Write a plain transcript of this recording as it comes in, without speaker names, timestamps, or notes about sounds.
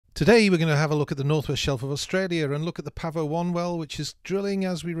Today we're going to have a look at the northwest shelf of Australia and look at the Pavo-1 well, which is drilling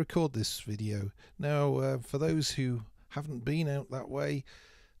as we record this video. Now, for those who haven't been out that way,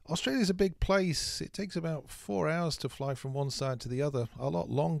 Australia's a big place. It takes about 4 hours to fly from one side to the other, a lot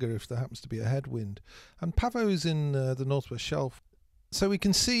longer if there happens to be a headwind. And Pavo's in the northwest shelf. So we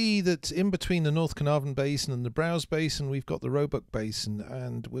can see that in between the North Carnarvon Basin and the Browse Basin, we've got the Roebuck Basin,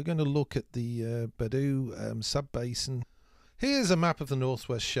 and we're going to look at the Bedout Sub-basin. Here's a map of the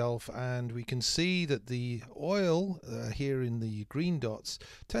northwest shelf, and we can see that the oil here in the green dots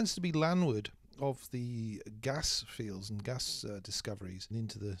tends to be landward of the gas fields and gas discoveries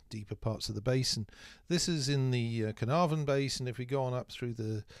into the deeper parts of the basin. This is in the Carnarvon Basin. If we go on up through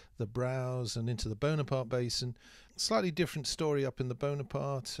the Browse and into the Bonaparte Basin, slightly different story up in the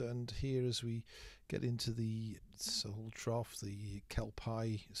Bonaparte, and here as we get into the Sahul Trough, the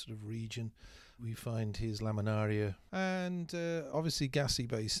Kelpie sort of region, we find here's Laminaria and obviously gassy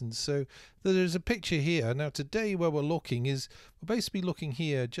basins. So there's a picture here. Now today where we're looking is, we're basically looking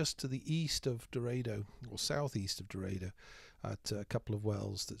here just to the east of Dorado, or southeast of Dorado, at a couple of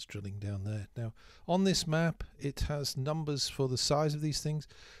wells that's drilling down there. Now on this map it has numbers for the size of these things.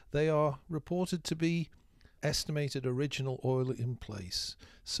 They are reported to be estimated original oil in place.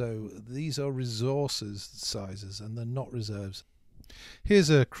 So these are resources sizes and they're not reserves. Here's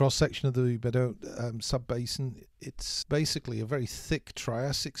a cross-section of the Bedout Sub-basin. It's basically a very thick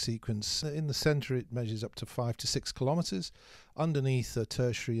Triassic sequence. In the centre it measures up to 5 to 6 kilometres, underneath a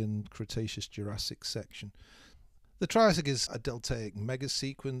tertiary and Cretaceous-Jurassic section. The Triassic is a deltaic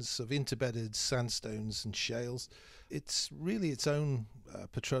mega-sequence of interbedded sandstones and shales. It's really its own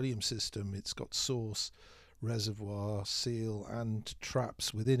petroleum system. It's got source, reservoir, seal and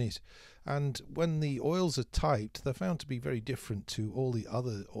traps within it, and when the oils are typed, they're found to be very different to all the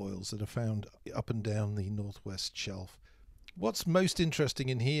other oils that are found up and down the northwest shelf. What's most interesting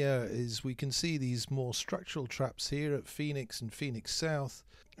in here is we can see these more structural traps here at Phoenix and Phoenix South,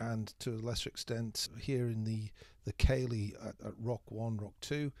 and to a lesser extent here in the Cayley at Rock 1, Rock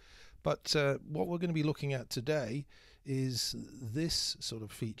 2. But what we're going to be looking at today is this sort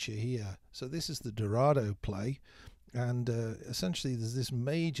of feature here. So this is the Dorado play, and essentially there's this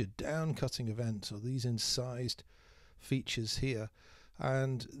major down-cutting event, so these incised features here,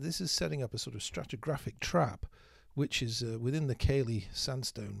 and this is setting up a sort of stratigraphic trap which is within the Cayley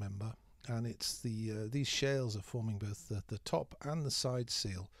sandstone member, and it's these shales are forming both the top and the side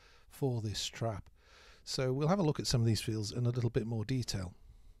seal for this trap. So we'll have a look at some of these fields in a little bit more detail.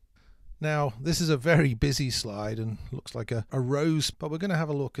 Now, this is a very busy slide and looks like a rose, but we're going to have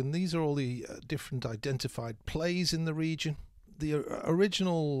a look, and these are all the different identified plays in the region. The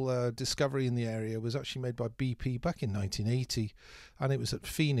original discovery in the area was actually made by BP back in 1980, and it was at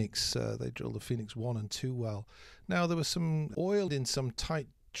Phoenix. They drilled the Phoenix 1 and 2 well. Now, there was some oil in some tight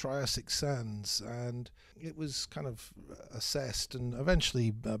Triassic sands, and it was kind of assessed, and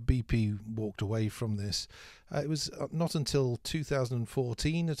eventually BP walked away from this. It was not until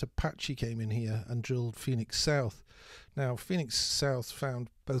 2014 that Apache came in here and drilled Phoenix South. Now Phoenix South found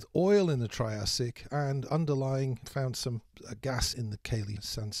both oil in the Triassic and underlying found some gas in the Cayley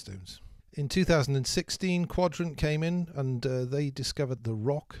sandstones. In 2016, Quadrant came in and they discovered the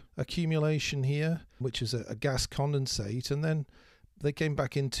rock accumulation here, which is a gas condensate, and then they came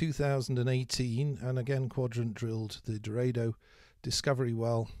back in 2018, and again Quadrant drilled the Dorado discovery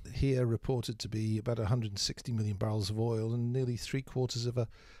well here, reported to be about 160 million barrels of oil and nearly 3/4 of a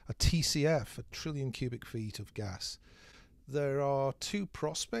TCF, a trillion cubic feet of gas. There are two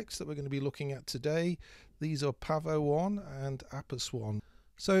prospects that we're going to be looking at today. These are Pavo-1 and Apus 1.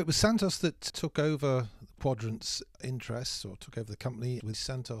 So it was Santos that took over Quadrant's interests, or took over the company, with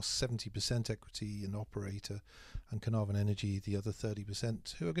Santos 70% equity and operator, and Carnarvon Energy the other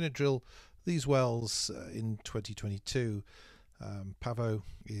 30%, who are going to drill these wells in 2022. Pavo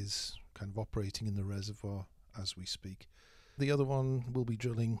is kind of operating in the reservoir as we speak. The other one will be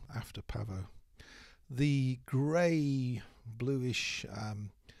drilling after Pavo. The grey bluish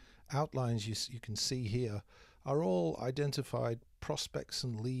outlines you can see here are all identified prospects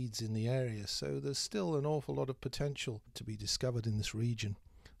and leads in the area, so there's still an awful lot of potential to be discovered in this region.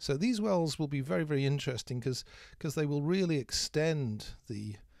 So these wells will be very, very interesting because they will really extend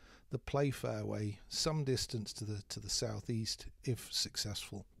the play fairway some distance to the southeast if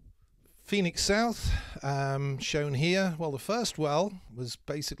successful. Phoenix South shown here. Well, the first well was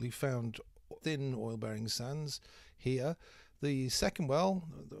basically found thin oil-bearing sands here. The second well,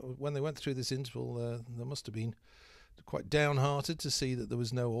 when they went through this interval, there must have been quite downhearted to see that there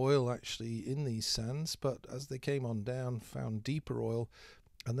was no oil actually in these sands, but as they came on down, found deeper oil,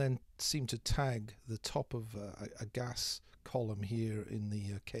 and then seemed to tag the top of a gas column here in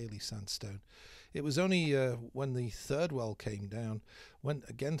the Cayley sandstone. It was only when the third well came down, went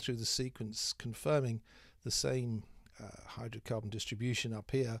again through the sequence, confirming the same hydrocarbon distribution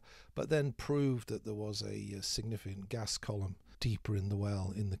up here, but then proved that there was a significant gas column deeper in the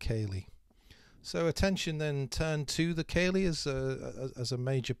well in the Cayley. So attention then turned to the Cayley as a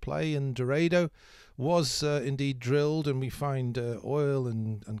major play, and Dorado was indeed drilled, and we find oil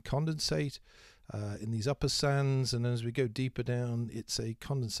and condensate in these upper sands, and as we go deeper down it's a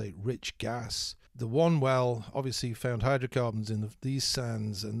condensate rich gas. The one well obviously found hydrocarbons in these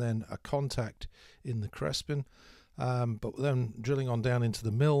sands and then a contact in the crespin, but then drilling on down into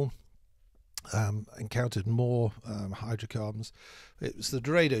the mill encountered more hydrocarbons. It was the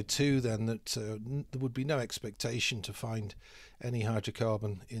Dorado 2 then that there would be no expectation to find any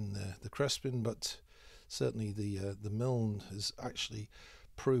hydrocarbon in the crespin, but certainly the mill has actually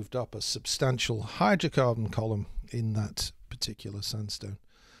proved up a substantial hydrocarbon column in that particular sandstone.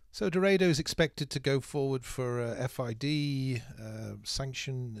 So Dorado is expected to go forward for FID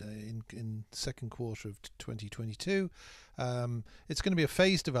sanction in the second quarter of 2022. It's going to be a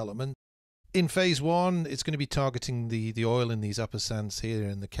phased development. In phase 1, it's going to be targeting the oil in these upper sands here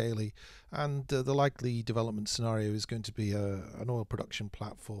in the Cayley, and the likely development scenario is going to be an oil production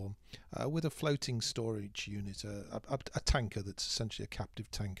platform with a floating storage unit, a tanker that's essentially a captive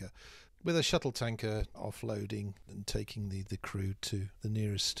tanker, with a shuttle tanker offloading and taking the crude to the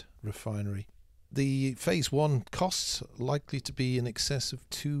nearest refinery. The phase 1 costs likely to be in excess of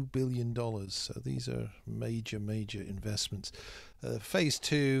 $2 billion, so these are major investments. Phase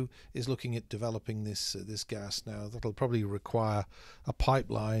 2 is looking at developing this gas. Now that'll probably require a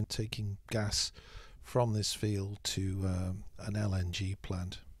pipeline taking gas from this field to an LNG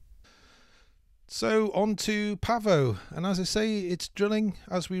plant. So on to Pavo, and as I say, it's drilling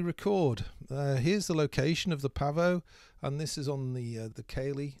as we record. Here's the location of the Pavo, and this is on the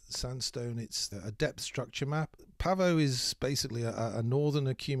Cayley sandstone. It's a depth structure map. Pavo is basically a northern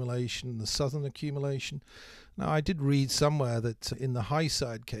accumulation, the southern accumulation. Now I did read somewhere that in the high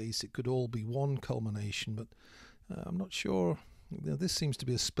side case it could all be one culmination, but I'm not sure. This seems to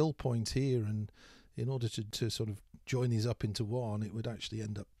be a spill point here, and in order to sort of join these up into one, it would actually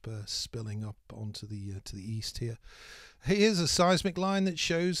end up spilling up onto the east here. Here's a seismic line that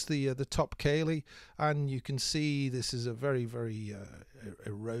shows the top Cayley, and you can see this is a very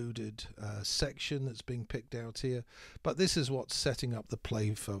eroded section that's being picked out here. But this is what's setting up the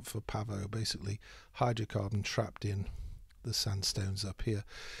play for Pavo, basically hydrocarbon trapped in the sandstones up here.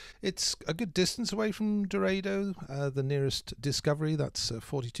 It's a good distance away from Dorado, the nearest discovery. That's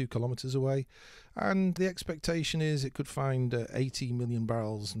 42 kilometers away, and the expectation is it could find 80 million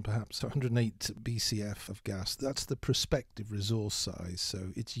barrels and perhaps 108 BCF of gas. That's the prospective resource size,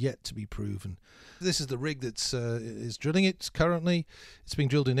 so it's yet to be proven. This is the rig that's is drilling it currently. It's being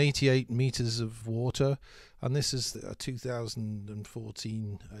drilled in 88 meters of water, and this is a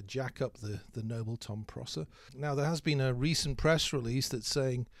 2014 jackup, the Noble Tom Prosser. Now there has been a recent press release that's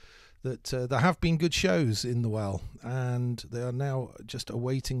saying that there have been good shows in the well, and they are now just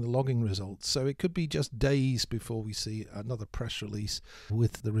awaiting the logging results. So it could be just days before we see another press release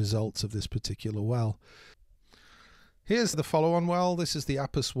with the results of this particular well. Here's the Followon well. This is the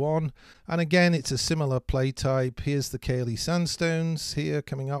Apus 1, and again it's a similar play type. Here's the Cayley sandstones here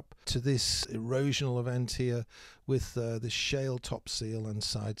coming up to this erosional event here with this shale top seal and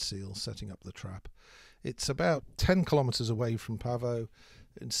side seal setting up the trap. It's about 10 kilometers away from Pavo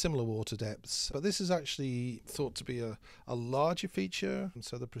in similar water depths, but this is actually thought to be a larger feature, and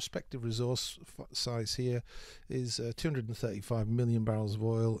so the prospective resource size here is 235 million barrels of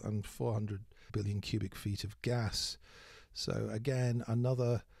oil and 400 billion cubic feet of gas. So again,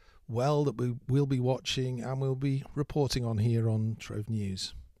 another well that we will be watching and we'll be reporting on here on Trove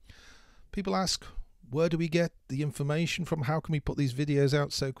News. People ask, where do we get the information from? How can we put these videos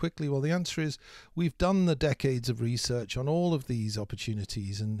out so quickly? Well, the answer is we've done the decades of research on all of these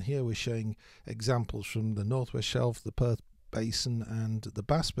opportunities, and here we're showing examples from the Northwest Shelf, the Perth Basin and the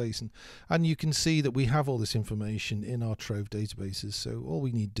Bass Basin, and you can see that we have all this information in our Trove databases. So all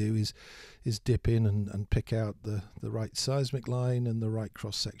we need to do is dip in and pick out the right seismic line and the right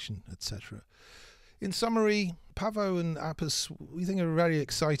cross section, etc. In summary, Pavo and Apus we think are very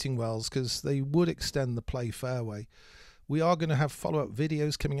exciting wells because they would extend the play fairway. We are going to have follow-up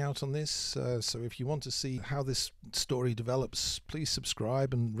videos coming out on this, so if you want to see how this story develops, please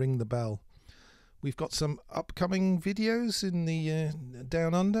subscribe and ring the bell. We've got some upcoming videos in the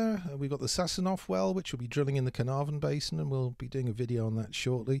down under. We've got the Sasanoff well, which will be drilling in the Carnarvon Basin, and we'll be doing a video on that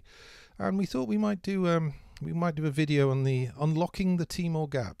shortly. And we thought we might do We might do a video on the unlocking the Timor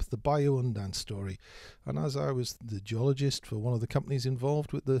Gap, the Bayo-Undan story. And as I was the geologist for one of the companies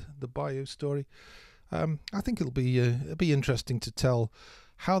involved with the Bayo story, I think it'll be interesting to tell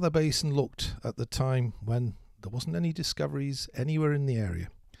how the basin looked at the time when there wasn't any discoveries anywhere in the area.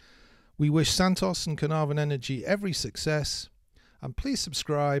 We wish Santos and Carnarvon Energy every success, and please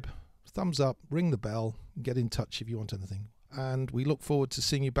subscribe, thumbs up, ring the bell, get in touch if you want anything. And we look forward to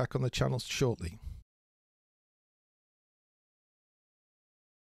seeing you back on the channel shortly.